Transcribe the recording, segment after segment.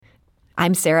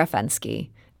I'm Sarah Fenske.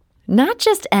 Not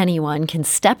just anyone can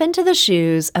step into the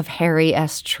shoes of Harry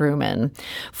S. Truman.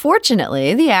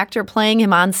 Fortunately, the actor playing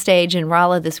him on stage in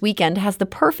Rolla this weekend has the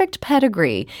perfect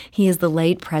pedigree. He is the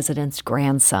late president's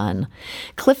grandson.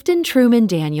 Clifton Truman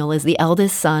Daniel is the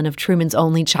eldest son of Truman's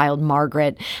only child,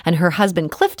 Margaret, and her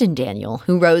husband, Clifton Daniel,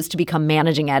 who rose to become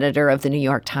managing editor of the New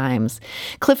York Times.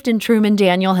 Clifton Truman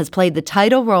Daniel has played the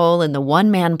title role in the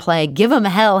one-man play Give 'Em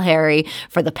Hell, Harry,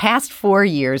 for the past 4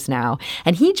 years now,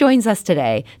 and he joins us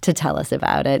today to tell us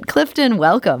about it. Clifton,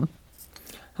 welcome.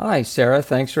 Hi, Sarah.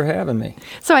 Thanks for having me.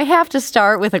 So I have to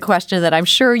start with a question that I'm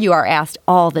sure you are asked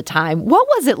all the time. What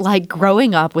was it like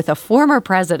growing up with a former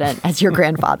president as your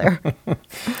grandfather?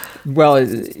 Well,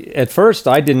 at first,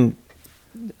 I didn't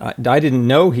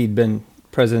know he'd been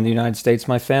president of the United States.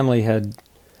 My family had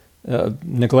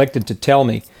neglected to tell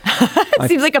me.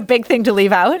 Seems like a big thing to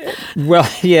leave out. Well,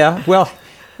 yeah. Well,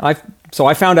 so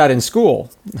I found out in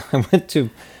school.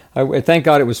 Thank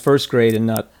God it was first grade and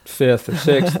not fifth or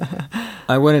sixth.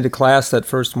 I went into class that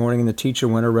first morning, and the teacher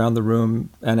went around the room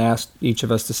and asked each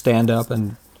of us to stand up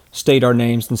and state our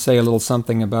names and say a little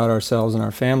something about ourselves and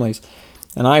our families.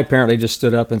 And I apparently just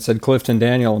stood up and said Clifton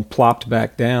Daniel and plopped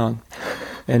back down.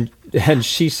 And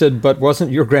she said, "But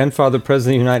wasn't your grandfather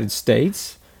president of the United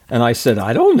States?" And I said,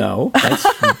 "I don't know.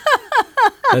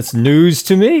 That's news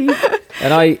to me."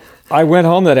 And I went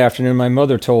home that afternoon. My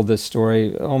mother told this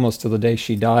story almost to the day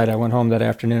she died. I went home that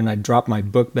afternoon and I dropped my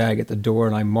book bag at the door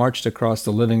and I marched across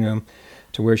the living room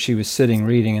to where she was sitting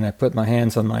reading, and I put my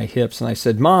hands on my hips and I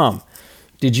said, "Mom,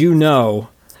 did you know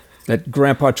that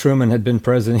Grandpa Truman had been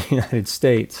president of the United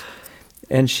States?"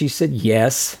 And she said,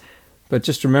 "Yes, but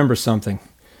just remember something.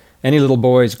 Any little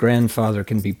boy's grandfather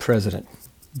can be president.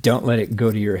 Don't let it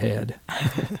go to your head."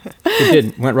 It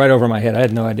didn't. Went right over my head. I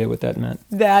had no idea what that meant.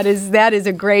 That is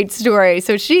a great story.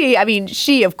 So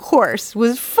she, of course,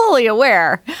 was fully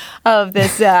aware of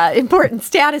this important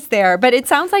status there. But it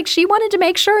sounds like she wanted to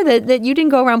make sure that you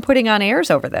didn't go around putting on airs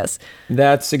over this.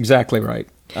 That's exactly right.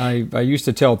 I used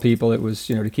to tell people it was,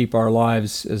 to keep our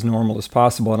lives as normal as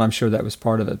possible, and I'm sure that was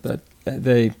part of it. But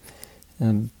the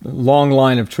long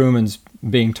line of Trumans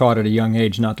being taught at a young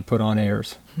age not to put on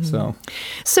airs.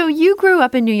 So you grew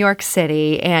up in New York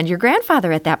City, and your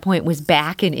grandfather at that point was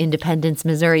back in Independence,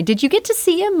 Missouri. Did you get to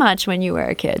see him much when you were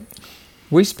a kid?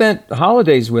 We spent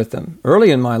holidays with him.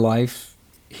 Early in my life,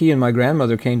 he and my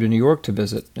grandmother came to New York to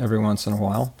visit every once in a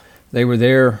while. They were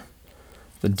there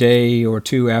the day or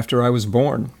two after I was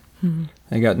born. Mm-hmm.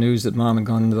 They got news that Mom had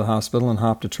gone into the hospital and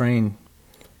hopped a train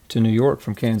to New York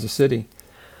from Kansas City.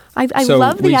 I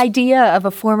love the idea of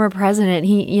a former president.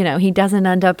 He doesn't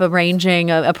end up arranging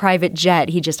a private jet.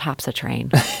 He just hops a train.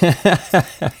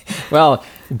 Well,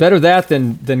 better that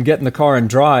than get in the car and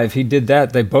drive. He did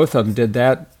that. Both of them did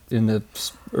that in the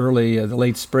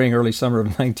late spring, early summer of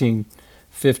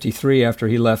 1953 after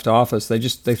he left office. They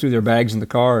threw their bags in the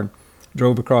car and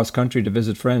drove across country to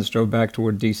visit friends, drove back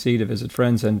toward D.C. to visit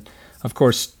friends, and, of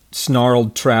course,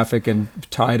 snarled traffic and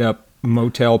tied up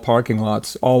motel parking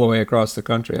lots all the way across the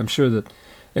country. I'm sure that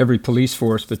every police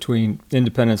force between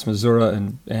Independence, Missouri,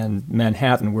 and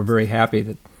Manhattan were very happy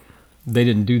that they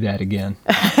didn't do that again.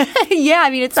 Yeah,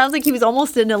 it sounds like he was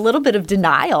almost in a little bit of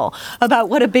denial about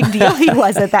what a big deal he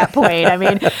was at that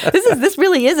point. This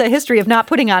really is a history of not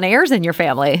putting on airs in your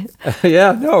family.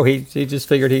 Yeah, no, he just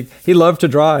figured he loved to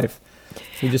drive.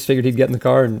 He just figured he'd get in the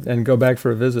car and go back for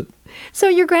a visit. So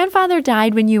your grandfather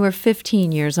died when you were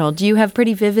 15 years old. Do you have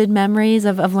pretty vivid memories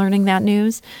of learning that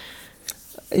news?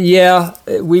 Yeah,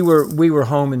 we were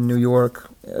home in New York.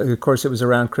 Of course, it was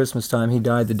around Christmas time. He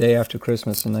died the day after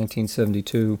Christmas in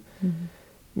 1972. Mm-hmm.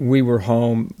 We were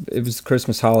home. It was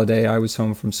Christmas holiday. I was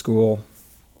home from school.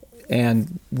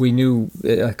 And we knew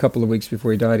a couple of weeks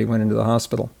before he died, he went into the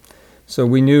hospital. So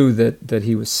we knew that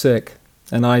he was sick.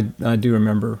 And I do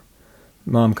remember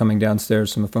Mom coming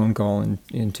downstairs from a phone call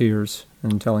in tears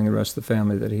and telling the rest of the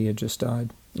family that he had just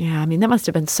died. Yeah, that must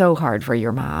have been so hard for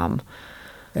your mom.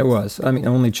 It was.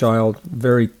 Only child,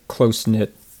 very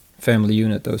close-knit family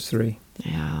unit, those three.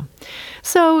 Yeah.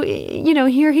 So,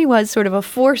 here he was, sort of a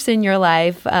force in your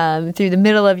life through the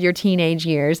middle of your teenage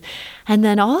years. And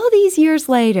then all these years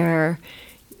later,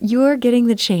 you're getting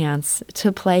the chance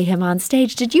to play him on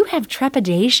stage. Did you have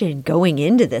trepidation going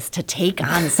into this to take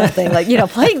on something like,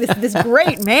 playing this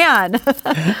great man?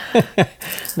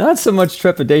 Not so much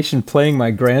trepidation playing my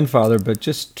grandfather, but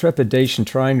just trepidation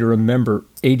trying to remember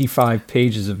 85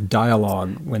 pages of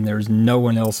dialogue when there's no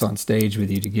one else on stage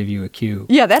with you to give you a cue.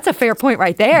 Yeah, that's a fair point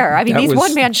right there. These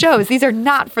one-man shows, these are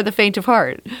not for the faint of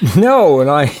heart. No,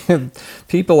 and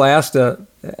people asked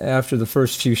after the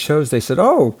first few shows, they said,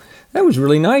 "Oh, that was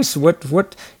really nice.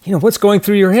 What's going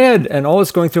through your head? And all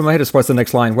that's going through my head is, what's the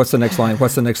next line? What's the next line?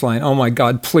 What's the next line? Oh my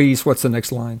God, please, what's the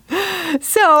next line?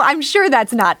 So I'm sure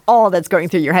that's not all that's going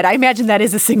through your head. I imagine that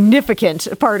is a significant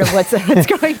part of what's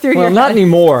going through your head. Well, not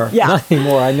anymore. Yeah. Not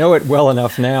anymore. I know it well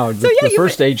enough now. The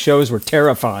first 8 shows were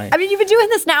terrifying. I mean, you've been doing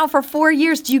this now for 4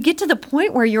 years. Do you get to the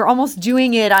point where you're almost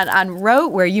doing it on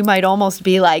rote, where you might almost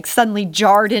be like suddenly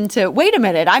jarred into, wait a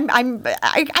minute,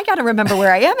 I got to remember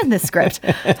where I am in this script?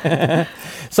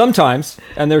 Sometimes.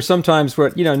 And there's sometimes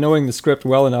where, knowing the script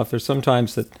well enough, there's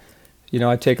sometimes that,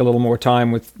 I take a little more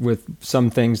time with some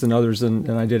things than others than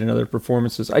I did in other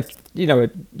performances.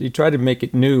 You try to make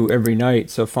it new every night,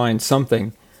 so find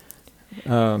something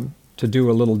to do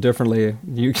a little differently.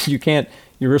 You can't.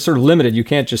 You're sort of limited. You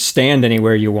can't just stand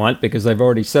anywhere you want because they've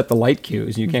already set the light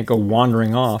cues. You can't go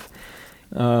wandering off.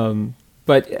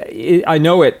 But I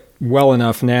know it well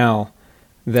enough now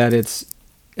that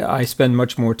I spend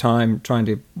much more time trying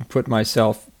to put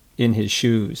myself in his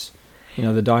shoes.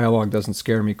 The dialogue doesn't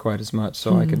scare me quite as much,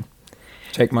 so I can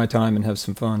take my time and have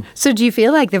some fun. So do you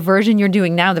feel like the version you're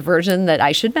doing now, the version that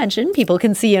I should mention, people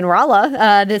can see in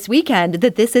Rolla this weekend,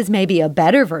 that this is maybe a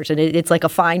better version? It's like a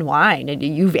fine wine, and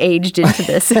you've aged into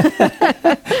this.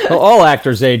 Well, all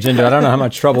actors age into it. I don't know how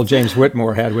much trouble James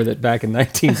Whitmore had with it back in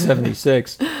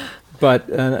 1976. But,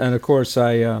 and of course,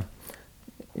 I'm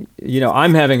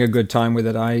having a good time with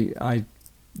it.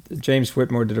 James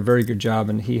Whitmore did a very good job,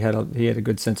 and he had a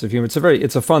good sense of humor.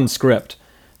 It's a fun script.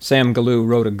 Sam Galoo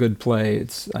wrote a good play.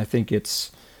 I think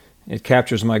it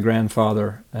captures my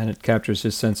grandfather, and it captures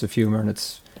his sense of humor, and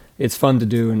it's fun to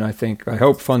do, and I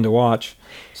hope fun to watch.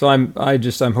 So I'm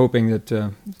hoping that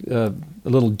a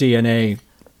little DNA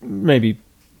maybe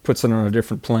puts it on a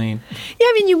different plane. Yeah,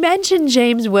 I mean, you mentioned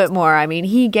James Whitmore. I mean,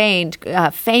 he gained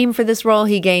fame for this role.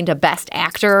 He gained a Best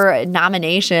Actor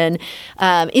nomination.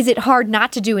 Is it hard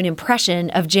not to do an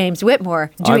impression of James Whitmore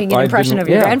doing an impression of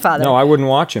your grandfather? No, I wouldn't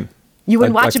watch him. You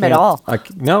wouldn't watch him at all?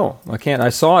 No, I can't. I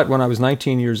saw it when I was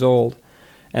 19 years old,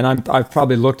 and I've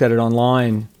probably looked at it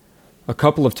online a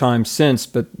couple of times since,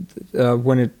 but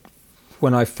when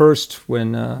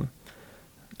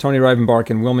Tony Rivenbark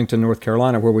in Wilmington, North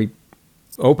Carolina, where we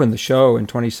opened the show in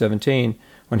 2017,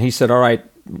 when he said, all right,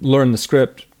 learn the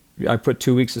script, I put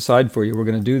 2 weeks aside for you, we're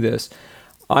going to do this.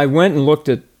 I went and looked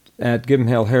at Give 'Em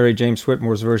Hell Harry, James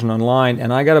Whitmore's version online,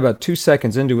 and I got about 2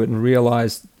 seconds into it and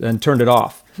realized, and turned it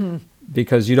off,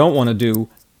 because you don't want to do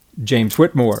James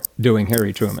Whitmore doing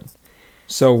Harry Truman.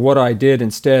 So what I did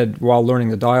instead, while learning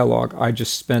the dialogue, I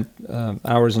just spent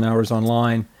hours and hours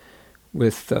online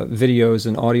with videos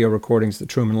and audio recordings at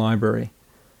the Truman Library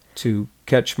to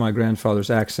catch my grandfather's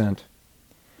accent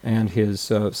and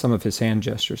some of his hand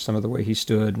gestures, some of the way he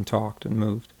stood and talked and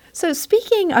moved. So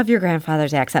speaking of your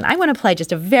grandfather's accent, I want to play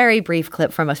just a very brief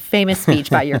clip from a famous speech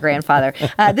by your grandfather.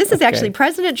 This is actually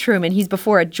President Truman. He's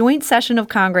before a joint session of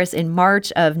Congress in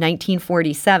March of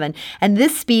 1947, and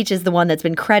this speech is the one that's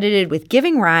been credited with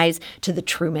giving rise to the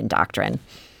Truman Doctrine.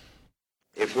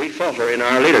 If we falter in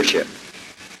our leadership,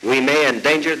 we may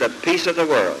endanger the peace of the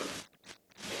world,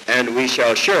 and we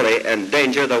shall surely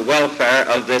endanger the welfare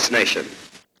of this nation.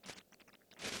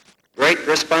 Great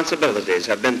responsibilities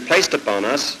have been placed upon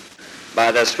us by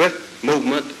the swift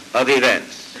movement of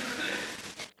events.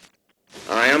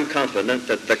 I am confident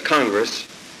that the Congress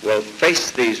will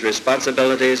face these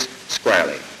responsibilities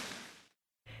squarely.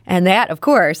 And that, of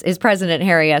course, is President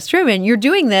Harry S. Truman. You're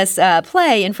doing this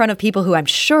play in front of people who I'm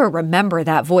sure remember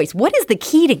that voice. What is the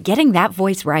key to getting that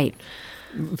voice right?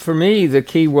 For me, the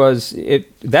key was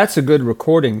that's a good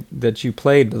recording that you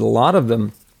played, but a lot of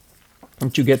them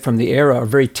that you get from the era are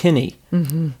very tinny.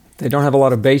 Mm-hmm. They don't have a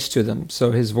lot of bass to them,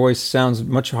 so his voice sounds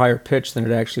much higher pitched than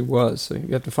it actually was. So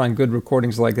you have to find good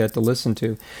recordings like that to listen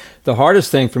to. The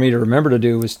hardest thing for me to remember to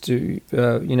do was to,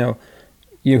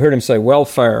 you heard him say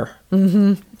welfare,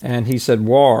 and he said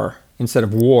war instead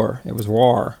of war. It was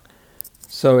war.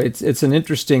 So it's an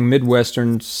interesting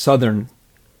Midwestern Southern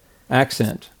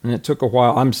accent, and it took a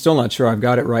while. I'm still not sure I've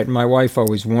got it right, and my wife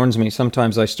always warns me.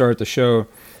 Sometimes I start the show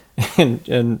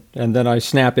and then I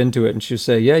snap into it, and she'll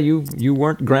say, yeah, you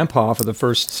weren't grandpa for the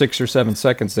first 6 or 7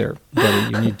 seconds there, buddy.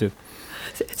 You need to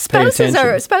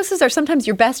Spouses are sometimes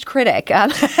your best critic.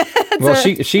 Well,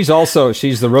 she's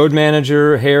the road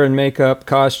manager, hair and makeup,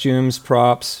 costumes,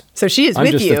 props. So she is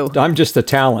with you. I'm just the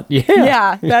talent.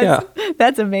 Yeah.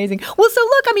 That's amazing. Well, so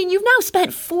look, I mean, you've now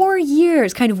spent 4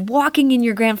 years kind of walking in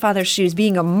your grandfather's shoes,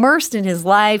 being immersed in his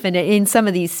life and in some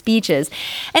of these speeches.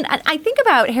 And I think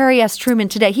about Harry S. Truman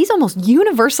today. He's almost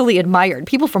universally admired.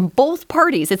 People from both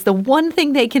parties. It's the one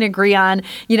thing they can agree on.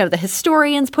 You know, the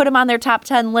historians put him on their top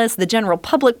 10 list. The general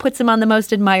public puts him on the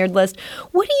most admired list.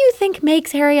 What do you think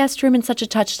makes Harry S. Truman such a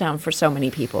touchdown for so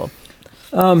many people?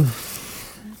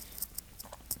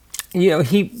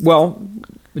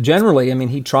 Generally, I mean,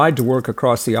 he tried to work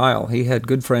across the aisle. He had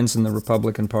good friends in the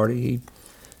Republican Party.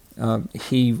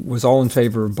 He was all in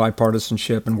favor of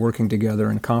bipartisanship and working together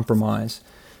and compromise,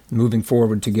 moving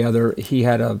forward together. He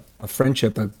had a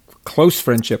close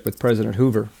friendship with President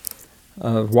Hoover.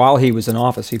 While he was in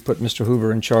office, he put Mr.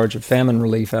 Hoover in charge of famine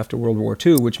relief after World War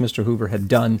II, which Mr. Hoover had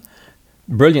done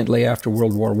brilliantly after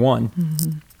World War I.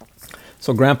 Mm-hmm.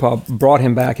 So Grandpa brought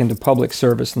him back into public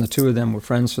service, and the two of them were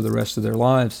friends for the rest of their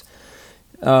lives.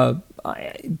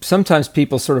 Sometimes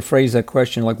people sort of phrase that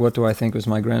question like, what do I think was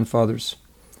my grandfather's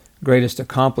greatest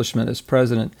accomplishment as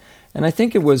president? And I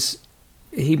think it was,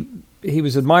 he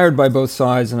was admired by both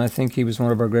sides, and I think he was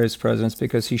one of our greatest presidents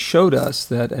because he showed us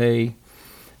that a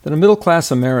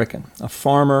middle-class American, a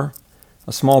farmer,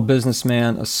 a small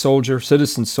businessman, a soldier,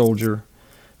 citizen soldier,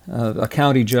 a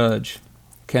county judge,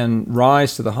 can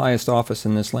rise to the highest office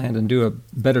in this land and do a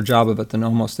better job of it than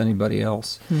almost anybody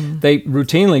else. Mm. They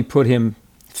routinely put him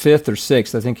 5th or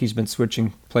 6th. I think he's been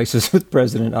switching places with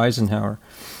President Eisenhower.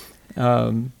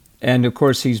 And of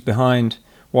course, he's behind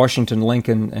Washington,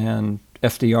 Lincoln, and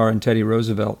FDR and Teddy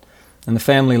Roosevelt. And the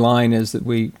family line is that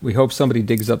we hope somebody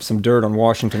digs up some dirt on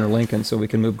Washington or Lincoln so we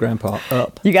can move Grandpa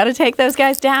up. You got to take those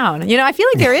guys down. You know, I feel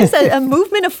like there is a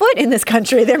movement afoot in this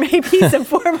country. There may be some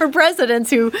former presidents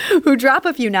who drop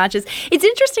a few notches. It's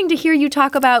interesting to hear you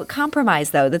talk about compromise,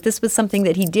 though, that this was something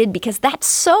that he did because that's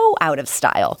so out of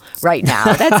style right now.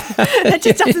 That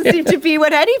just doesn't seem to be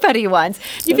what anybody wants.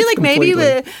 Do you feel like maybe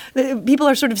the people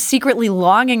are sort of secretly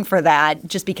longing for that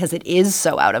just because it is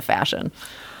so out of fashion?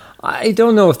 I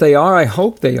don't know if they are. I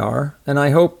hope they are. And I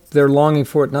hope they're longing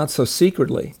for it not so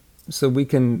secretly, so we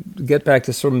can get back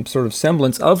to some sort of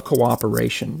semblance of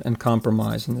cooperation and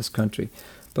compromise in this country.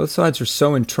 Both sides are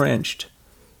so entrenched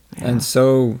and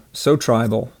so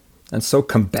tribal and so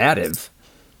combative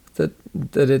that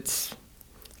it's...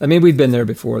 I mean, we've been there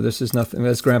before. This is nothing...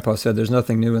 As Grandpa said, there's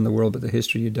nothing new in the world but the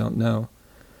history you don't know.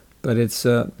 But it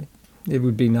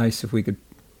would be nice if we could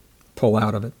pull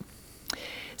out of it.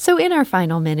 So in our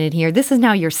final minute here, this is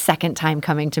now your second time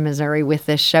coming to Missouri with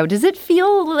this show. Does it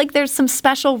feel like there's some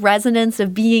special resonance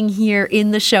of being here in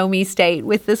the Show Me State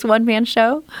with this one-man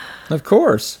show? Of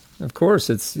course.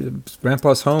 It's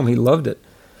Grandpa's home. He loved it.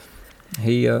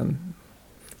 He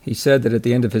said that at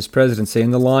the end of his presidency,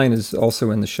 and the line is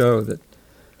also in the show, that,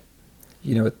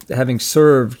 you know, having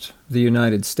served the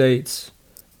United States,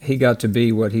 he got to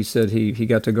be what he said he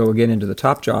got to go again into the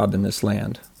top job in this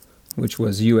land, which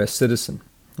was U.S. citizen.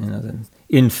 You know,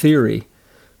 in theory,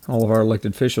 all of our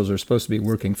elected officials are supposed to be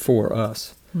working for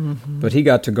us. Mm-hmm. But he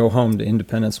got to go home to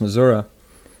Independence, Missouri,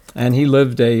 and he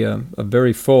lived a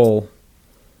very full,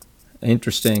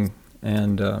 interesting,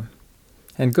 and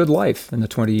good life in the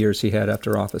 20 years he had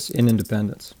after office in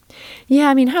Independence. Yeah,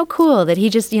 I mean, how cool that he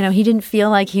just, you know, he didn't feel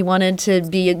like he wanted to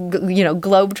be, you know,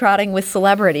 globe-trotting with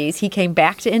celebrities. He came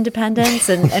back to Independence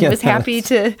and was happy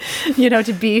to, you know,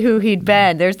 to be who he'd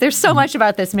been. There's so much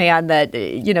about this man that,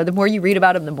 you know, the more you read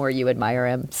about him, the more you admire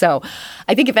him. So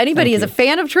I think if anybody is a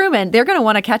fan of Truman, they're going to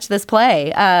want to catch this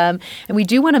play. And we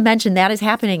do want to mention that is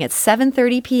happening at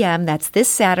 7:30 p.m. That's this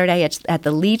Saturday at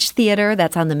the Leach Theater.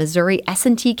 That's on the Missouri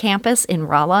S&T campus in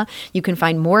Rolla. You can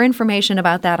find more information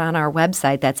about that on our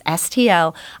website. That's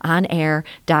stlonair.show.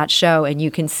 And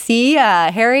you can see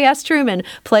Harry S. Truman,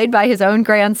 played by his own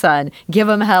grandson. Give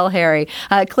him hell, Harry.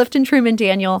 Clifton Truman,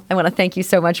 Daniel, I want to thank you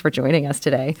so much for joining us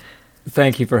today.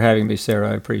 Thank you for having me,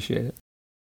 Sarah. I appreciate it.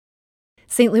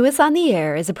 St. Louis on the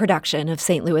Air is a production of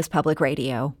St. Louis Public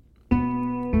Radio.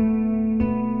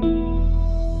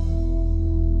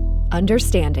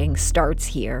 Understanding starts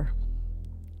here.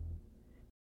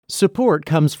 Support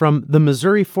comes from the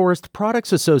Missouri Forest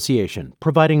Products Association,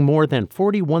 providing more than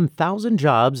 41,000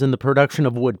 jobs in the production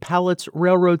of wood pallets,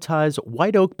 railroad ties,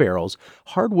 white oak barrels,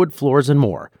 hardwood floors, and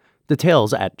more.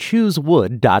 Details at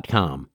choosewood.com.